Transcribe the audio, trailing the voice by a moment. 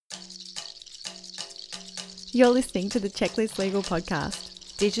You're listening to the Checklist Legal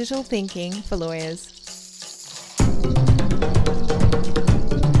Podcast. Digital thinking for lawyers.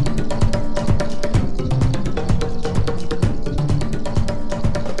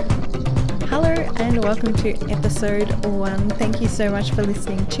 Hello and welcome to episode 1. Thank you so much for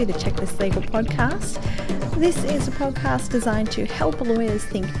listening to the Checklist Legal Podcast. This is a podcast designed to help lawyers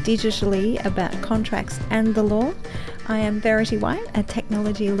think digitally about contracts and the law. I am Verity White, a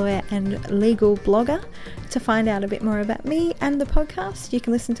technology lawyer and legal blogger. To find out a bit more about me and the podcast, you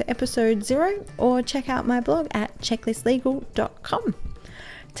can listen to episode 0 or check out my blog at checklistlegal.com.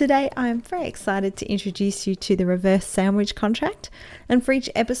 Today, I am very excited to introduce you to the reverse sandwich contract. And for each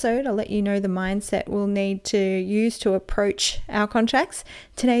episode, I'll let you know the mindset we'll need to use to approach our contracts.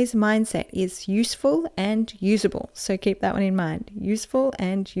 Today's mindset is useful and usable. So keep that one in mind. Useful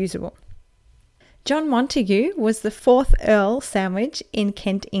and usable. John Montagu was the 4th Earl Sandwich in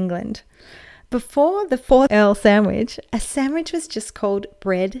Kent, England. Before the 4th Earl Sandwich, a sandwich was just called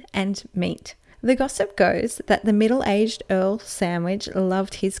bread and meat. The gossip goes that the middle-aged Earl Sandwich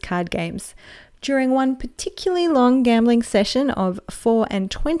loved his card games. During one particularly long gambling session of 4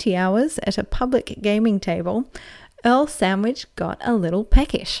 and 20 hours at a public gaming table, Earl Sandwich got a little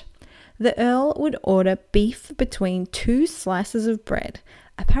peckish. The Earl would order beef between 2 slices of bread.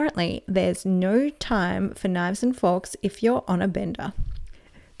 Apparently, there's no time for knives and forks if you're on a bender.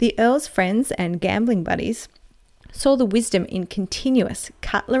 The Earl's friends and gambling buddies saw the wisdom in continuous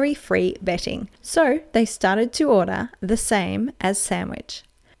cutlery-free betting, so they started to order the same as Sandwich.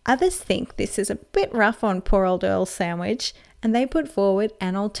 Others think this is a bit rough on poor old Earl Sandwich, and they put forward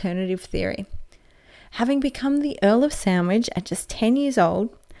an alternative theory. Having become the Earl of Sandwich at just 10 years old,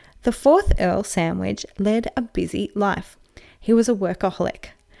 the 4th Earl Sandwich led a busy life. He was a workaholic.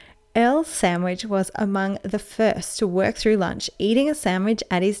 Earl Sandwich was among the first to work through lunch, eating a sandwich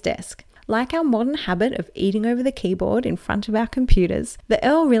at his desk. Like our modern habit of eating over the keyboard in front of our computers, the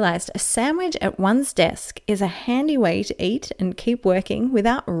Earl realized a sandwich at one's desk is a handy way to eat and keep working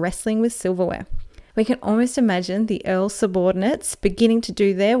without wrestling with silverware. We can almost imagine the Earl's subordinates beginning to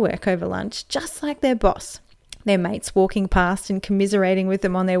do their work over lunch just like their boss. Their mates walking past and commiserating with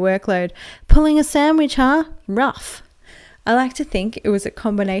them on their workload. Pulling a sandwich, huh? Rough. I like to think it was a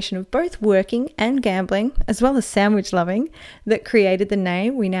combination of both working and gambling, as well as sandwich loving, that created the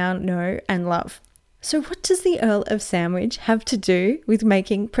name we now know and love. So what does the Earl of Sandwich have to do with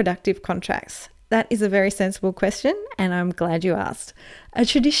making productive contracts? That is a very sensible question, and I'm glad you asked. A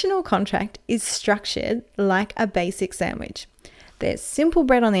traditional contract is structured like a basic sandwich. There's simple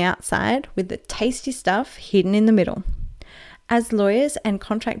bread on the outside with the tasty stuff hidden in the middle. As lawyers and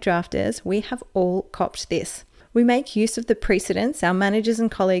contract drafters, we have all copped this. We make use of the precedents our managers and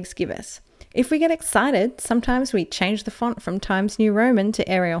colleagues give us. If we get excited, sometimes we change the font from Times New Roman to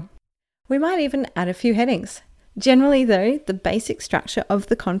Arial. We might even add a few headings. Generally, though, the basic structure of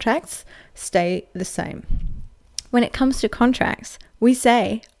the contracts stay the same. When it comes to contracts, we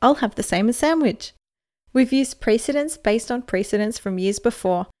say, I'll have the same as Sandwich. We've used precedents based on precedents from years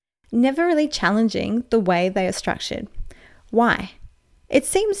before, never really challenging the way they are structured. Why? It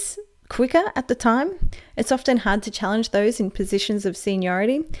seems quicker at the time. It's often hard to challenge those in positions of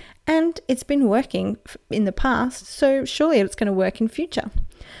seniority, and it's been working in the past, so surely it's going to work in future.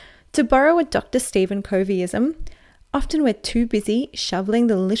 To borrow a Dr. Stephen Coveyism, often we're too busy shoveling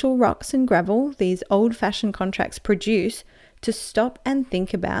the little rocks and gravel these old-fashioned contracts produce to stop and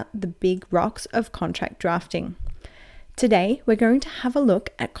think about the big rocks of contract drafting. Today, we're going to have a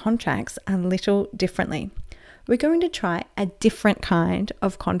look at contracts a little differently. We're going to try a different kind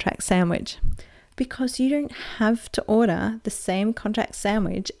of contract sandwich because you don't have to order the same contract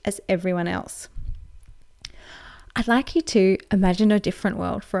sandwich as everyone else. I'd like you to imagine a different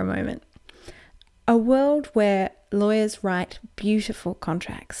world for a moment. A world where lawyers write beautiful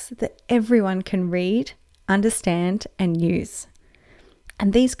contracts that everyone can read, understand, and use.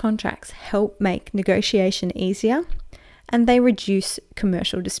 And these contracts help make negotiation easier and they reduce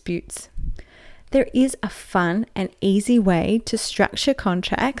commercial disputes. There is a fun and easy way to structure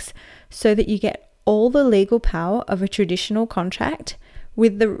contracts so that you get all the legal power of a traditional contract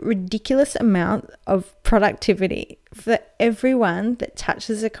with the ridiculous amount of productivity for everyone that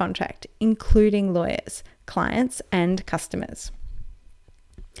touches a contract, including lawyers, clients, and customers.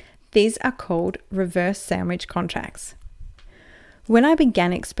 These are called reverse sandwich contracts. When I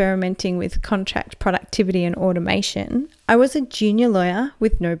began experimenting with contract productivity and automation, I was a junior lawyer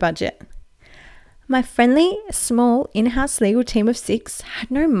with no budget. My friendly, small in-house legal team of 6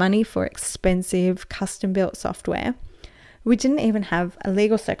 had no money for expensive, custom-built software. We didn't even have a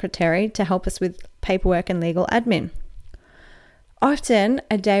legal secretary to help us with paperwork and legal admin. Often,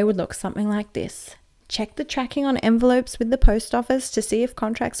 a day would look something like this. check the tracking on envelopes with the post office to see if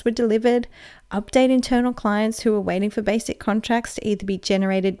contracts were delivered, update internal clients who were waiting for basic contracts to either be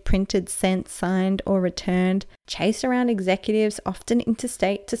generated, printed, sent, signed, or returned, chase around executives, often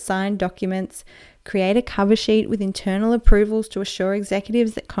interstate, to sign documents, create a cover sheet with internal approvals to assure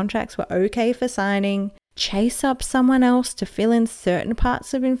executives that contracts were okay for signing, chase up someone else to fill in certain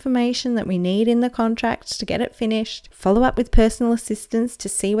parts of information that we need in the contracts to get it finished, follow up with personal assistants to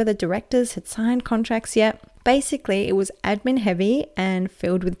see whether directors had signed contracts yet. Basically, it was admin heavy and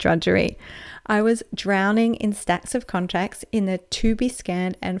filled with drudgery. I was drowning in stacks of contracts in the to be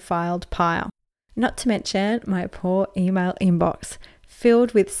scanned and filed pile. Not to mention my poor email inbox,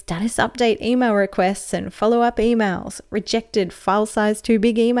 filled with status update email requests and follow-up emails, rejected file size too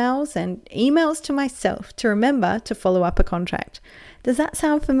big emails, and emails to myself to remember to follow up a contract. Does that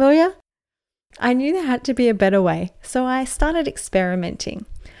sound familiar? I knew there had to be a better way, so I started experimenting.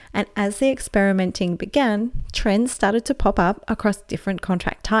 And as the experimenting began, trends started to pop up across different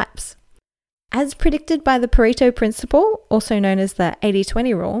contract types. As predicted by the Pareto principle, also known as the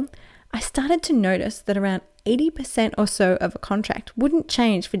 80-20 rule, I started to notice that around 80% or so of a contract wouldn't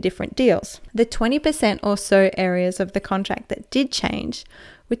change for different deals. The 20% or so areas of the contract that did change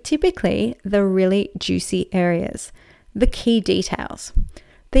were typically the really juicy areas, the key details.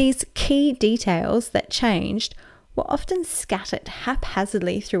 These key details that changed were often scattered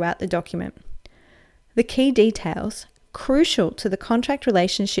haphazardly throughout the document. The key details, crucial to the contract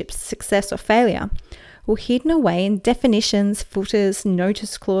relationship's success or failure, were hidden away in definitions, footers,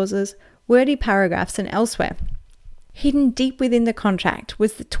 notice clauses, wordy paragraphs, and elsewhere. Hidden deep within the contract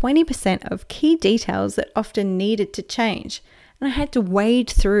was the 20% of key details that often needed to change, and I had to wade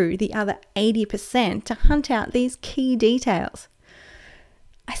through the other 80% to hunt out these key details.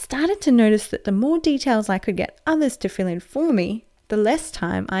 I started to notice that the more details I could get others to fill in for me, the less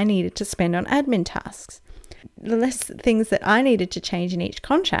time I needed to spend on admin tasks. The less things that I needed to change in each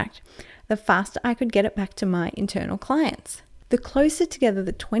contract, the faster I could get it back to my internal clients. The closer together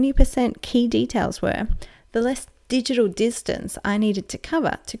the 20% key details were, the less digital distance I needed to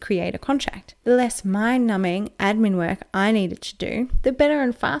cover to create a contract. The less mind-numbing admin work I needed to do, the better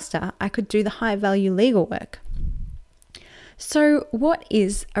and faster I could do the high-value legal work. So what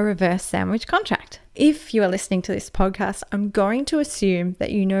is a reverse sandwich contract? If you are listening to this podcast, I'm going to assume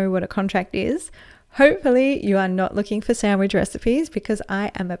that you know what a contract is. Hopefully you are not looking for sandwich recipes because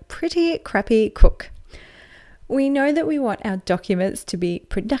I am a pretty crappy cook. We know that we want our documents to be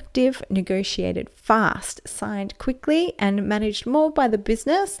productive, negotiated fast, signed quickly, and managed more by the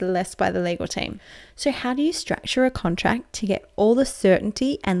business, less by the legal team. So how do you structure a contract to get all the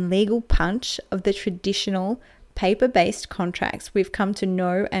certainty and legal punch of the traditional paper-based contracts we've come to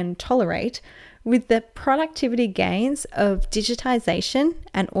know and tolerate with the productivity gains of digitization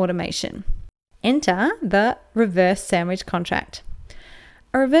and automation? Enter the reverse sandwich contract.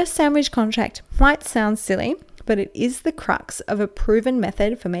 A reverse sandwich contract might sound silly, but it is the crux of a proven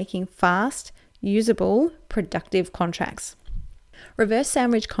method for making fast, usable, productive contracts. Reverse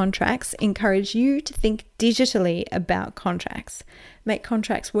sandwich contracts encourage you to think digitally about contracts, make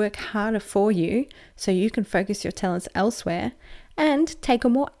contracts work harder for you so you can focus your talents elsewhere, and take a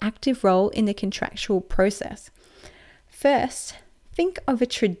more active role in the contractual process. First, think of a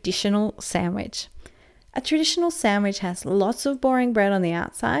traditional sandwich. A traditional sandwich has lots of boring bread on the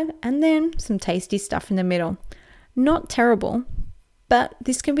outside and then some tasty stuff in the middle. Not terrible, but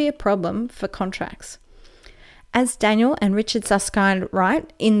this can be a problem for contracts. As Daniel and Richard Susskind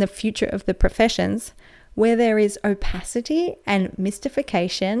write in The Future of the Professions, where there is opacity and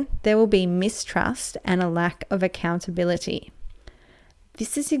mystification, there will be mistrust and a lack of accountability.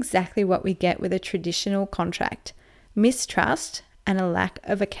 This is exactly what we get with a traditional contract: mistrust and a lack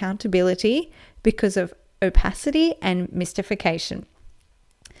of accountability because of opacity and mystification.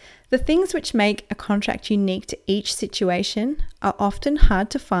 The things which make a contract unique to each situation are often hard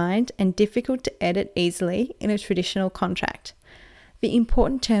to find and difficult to edit easily in a traditional contract. The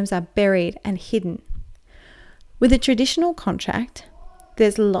important terms are buried and hidden. With a traditional contract,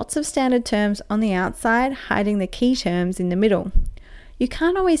 there's lots of standard terms on the outside hiding the key terms in the middle. You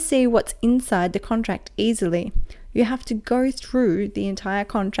can't always see what's inside the contract easily. You have to go through the entire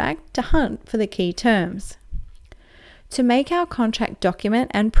contract to hunt for the key terms. To make our contract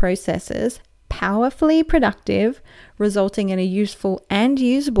document and processes powerfully productive, resulting in a useful and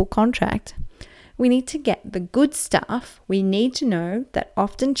usable contract, we need to get the good stuff we need to know that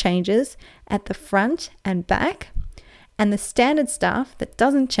often changes at the front and back, and the standard stuff that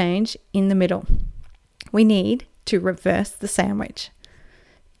doesn't change in the middle. We need to reverse the sandwich.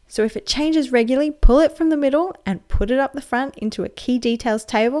 So if it changes regularly, pull it from the middle and put it up the front into a key details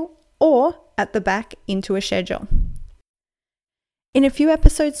table or at the back into a schedule. In a few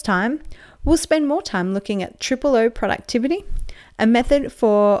episodes' time, we'll spend more time looking at O productivity, a method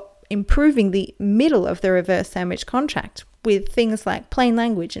for improving the middle of the reverse sandwich contract with things like plain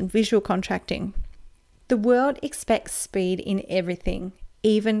language and visual contracting. The world expects speed in everything,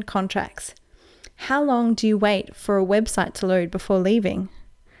 even contracts. How long do you wait for a website to load before leaving?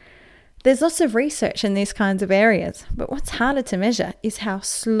 There's lots of research in these kinds of areas, but what's harder to measure is how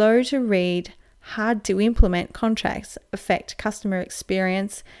slow to read, hard to implement contracts affect customer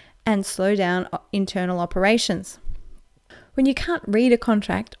experience and slow down internal operations. When you can't read a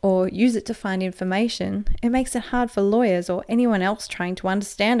contract or use it to find information, it makes it hard for lawyers or anyone else trying to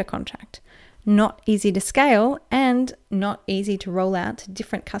understand a contract. Not easy to scale and not easy to roll out to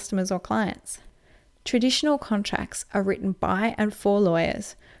different customers or clients. Traditional contracts are written by and for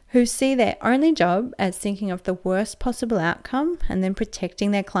lawyers who see their only job as thinking of the worst possible outcome and then protecting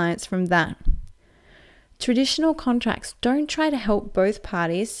their clients from that. Traditional contracts don't try to help both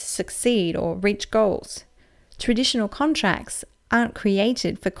parties succeed or reach goals. Traditional contracts aren't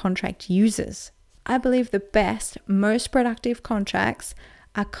created for contract users. I believe the best, most productive contracts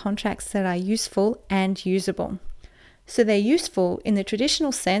are contracts that are useful and usable. So they're useful in the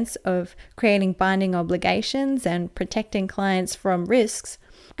traditional sense of creating binding obligations and protecting clients from risks,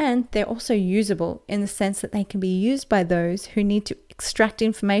 and they're also usable in the sense that they can be used by those who need to extract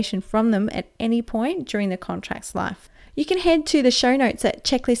information from them at any point during the contract's life. You can head to the show notes at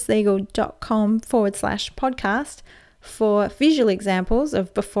checklistlegal.com/podcast for visual examples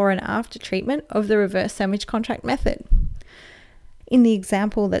of before and after treatment of the reverse sandwich contract method. In the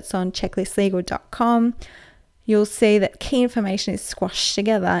example that's on checklistlegal.com, you'll see that key information is squashed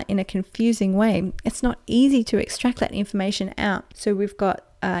together in a confusing way. It's not easy to extract that information out. So we've got,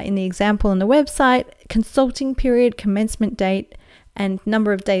 in the example on the website, consulting period, commencement date, and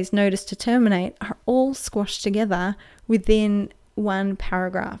number of days notice to terminate are all squashed together within one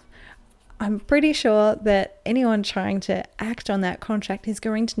paragraph. I'm pretty sure that anyone trying to act on that contract is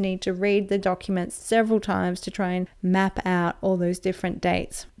going to need to read the document several times to try and map out all those different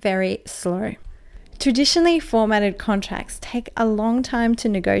dates. Very slow. Traditionally formatted contracts take a long time to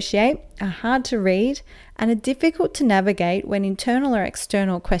negotiate, are hard to read, and are difficult to navigate when internal or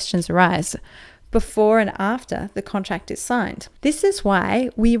external questions arise before and after the contract is signed. This is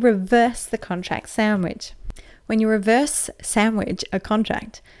why we reverse the contract sandwich. When you reverse sandwich a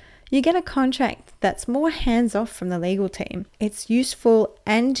contract, you get a contract that's more hands-off from the legal team. It's useful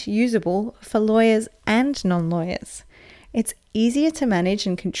and usable for lawyers and non-lawyers. It's easier to manage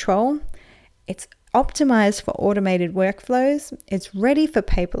and control. It's optimized for automated workflows. It's ready for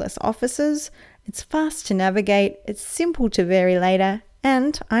paperless offices. It's fast to navigate. It's simple to vary later.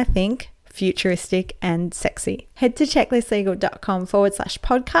 And I think futuristic and sexy. Head to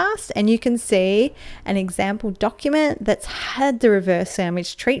checklistlegal.com/podcast and you can see an example document that's had the reverse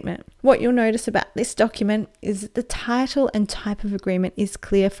sandwich treatment. What you'll notice about this document is that the title and type of agreement is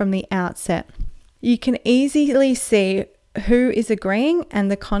clear from the outset. You can easily see who is agreeing and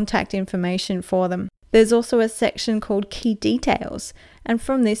the contact information for them. There's also a section called Key Details, and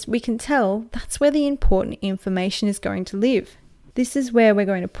from this we can tell that's where the important information is going to live. This is where we're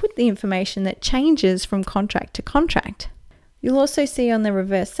going to put the information that changes from contract to contract. You'll also see on the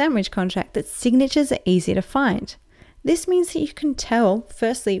reverse sandwich contract that signatures are easy to find. This means that you can tell,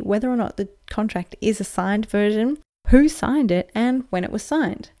 firstly, whether or not the contract is a signed version, who signed it, and when it was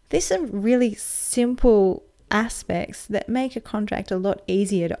signed. These are really simple aspects that make a contract a lot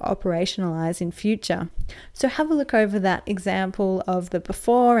easier to operationalize in future. So have a look over that example of the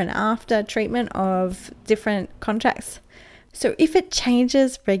before and after treatment of different contracts. So if it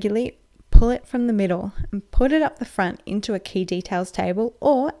changes regularly, pull it from the middle and put it up the front into a key details table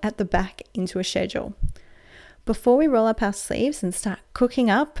or at the back into a schedule. Before we roll up our sleeves and start cooking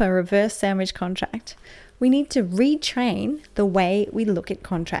up a reverse sandwich contract, we need to retrain the way we look at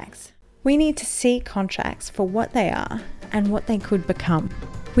contracts. We need to see contracts for what they are and what they could become.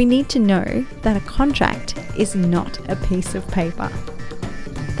 We need to know that a contract is not a piece of paper.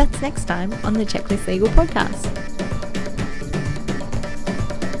 That's next time on the Checklist Legal Podcast.